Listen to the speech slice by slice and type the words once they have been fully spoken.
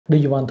Do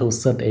you want to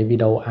set a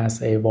video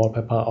as a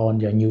wallpaper on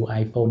your new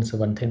iPhone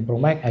 17 Pro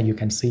Max? As you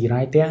can see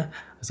right there,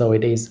 so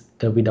it is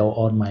the video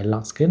on my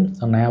lock screen.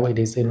 So now it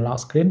is in lock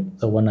screen.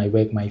 So when I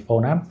wake my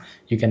phone up,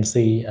 you can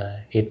see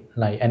it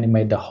like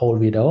animate the whole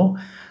video.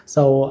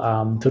 So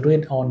to do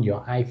it on your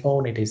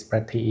iPhone, it is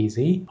pretty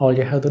easy. All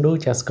you have to do,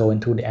 just go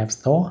into the App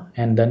Store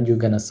and then you're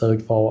gonna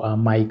search for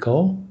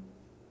Mico,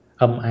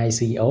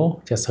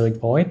 M-I-C-O, just search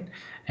for it.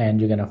 And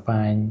you're gonna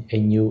find a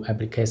new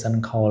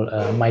application called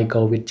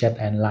Mico Widget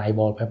and Live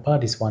Wallpaper.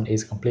 This one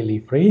is completely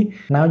free.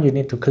 Now you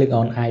need to click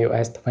on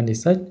iOS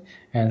 26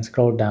 and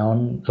scroll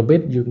down a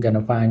bit. You're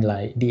gonna find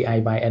like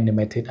DIY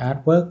animated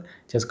artwork.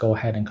 Just go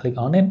ahead and click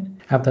on it.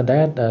 After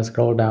that,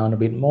 scroll down a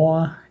bit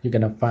more. You're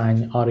gonna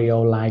find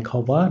audio line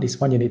cover. This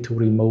one you need to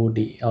remove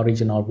the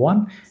original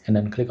one and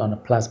then click on the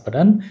plus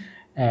button.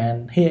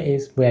 And here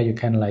is where you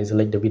can like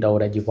select the video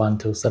that you want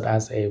to set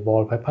as a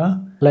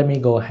wallpaper. Let me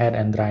go ahead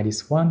and try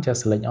this one.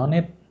 Just select on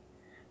it,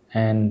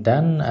 and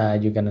then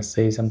you're gonna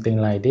see something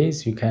like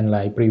this. You can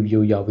like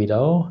preview your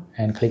video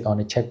and click on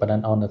the check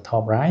button on the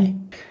top right,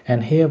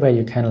 and here where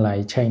you can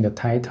like change the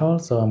title.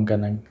 So I'm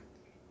gonna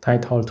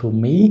title to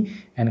me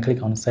and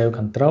click on save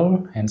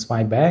control and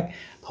swipe back,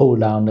 pull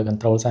down the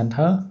control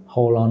center,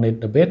 hold on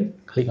it a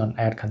bit, click on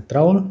add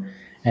control,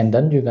 and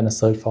then you're gonna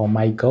search for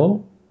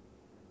Mico.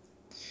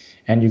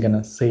 And you're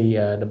gonna see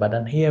the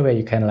button here where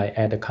you can like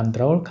add a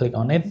control. Click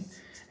on it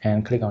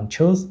and click on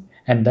choose,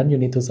 and then you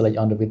need to select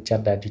on the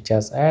widget that you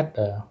just add.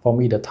 For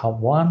me, the top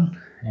one,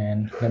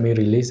 and let me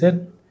release it,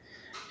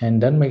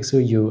 and then make sure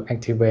you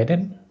activate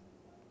it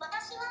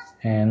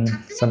and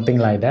something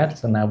like that.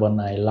 So now when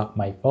I lock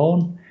my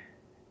phone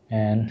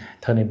and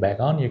turn it back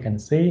on, you can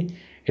see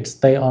it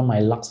stay on my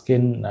lock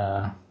screen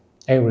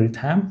every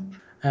time.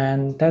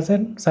 And that's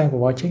it. Thanks for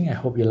watching. I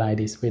hope you like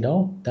this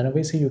video. Then I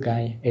will see you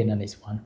guys in the next one.